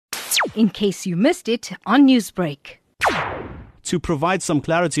in case you missed it on Newsbreak. To provide some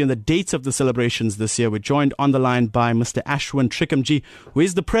clarity on the dates of the celebrations this year, we're joined on the line by Mr. Ashwin Trikamjee, who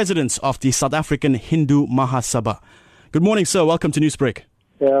is the president of the South African Hindu Maha Sabha. Good morning, sir. Welcome to Newsbreak.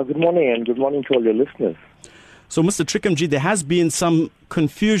 Good morning, and good morning to all your listeners. So, Mr. Trikamjee, there has been some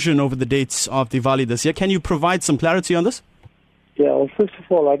confusion over the dates of Diwali this year. Can you provide some clarity on this? Yeah, well, first of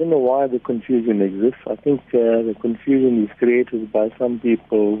all, I don't know why the confusion exists. I think the confusion is created by some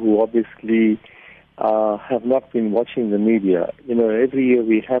people who obviously have not been watching the media. You know, every year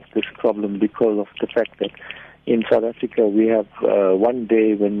we have this problem because of the fact that in South Africa we have one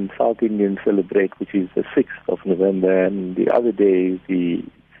day when South Indians celebrate, which is the 6th of November, and the other day is the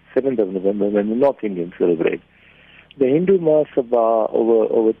 7th of November when the North Indians celebrate. The Hindu Maha Sabha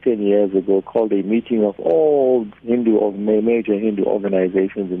over 10 years ago called a meeting of all major Hindu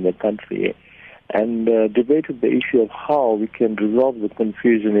organizations in the country and debated the issue of how we can resolve the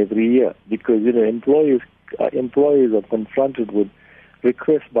confusion every year. Because, you know, employees are confronted with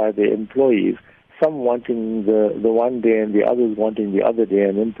requests by their employees, some wanting the one day and the others wanting the other day.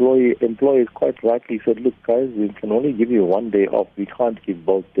 And employees quite rightly said, look, guys, we can only give you one day off. We can't give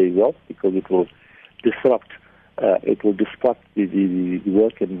both days off because it will disrupt the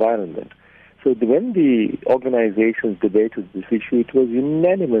work environment. So when the organizations debated this issue, it was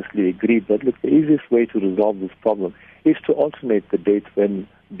unanimously agreed that, look, the easiest way to resolve this problem is to alternate the dates when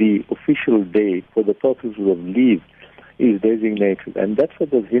the official day for the purposes of leave is designated. And that's what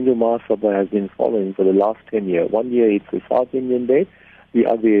the Hindu Maha Sabha has been following for the last 10 years. One year it's a South Indian date, the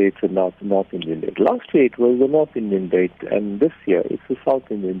other year it's a North Indian date. Last year it was the North Indian date, and this year it's the South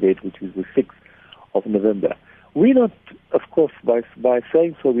Indian date, which is the 6th of November. We're not, of course, by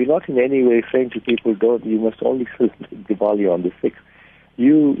saying so, we're not in any way saying to people, you must only celebrate Diwali on the 6th.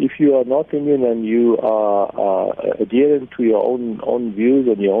 If you are North Indian and you are adherent to your own views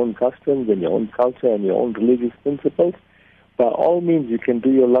and your own customs and your own culture and your own religious principles, by all means you can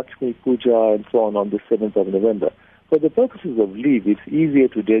do your Lakshmi Puja and so on the 7th of November. For the purposes of leave, it's easier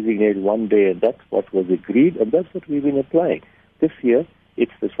to designate one day, and that's what was agreed, and that's what we've been applying. This year,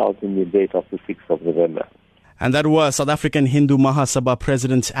 it's the South Indian date of the 6th of November. And that was South African Hindu Maha Sabha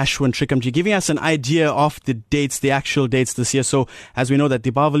President Ashwin Trikamjee giving us an idea of the dates, the actual dates this year. So as we know that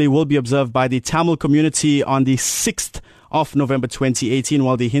Deepavali will be observed by the Tamil community on the 6th of November 2018,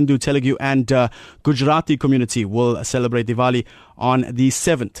 while the Hindu, Telugu and Gujarati community will celebrate Diwali on the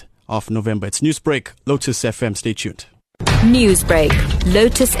 7th of November. It's Newsbreak, Lotus FM. Stay tuned. Newsbreak,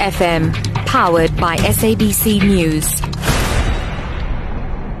 Lotus FM, powered by SABC News.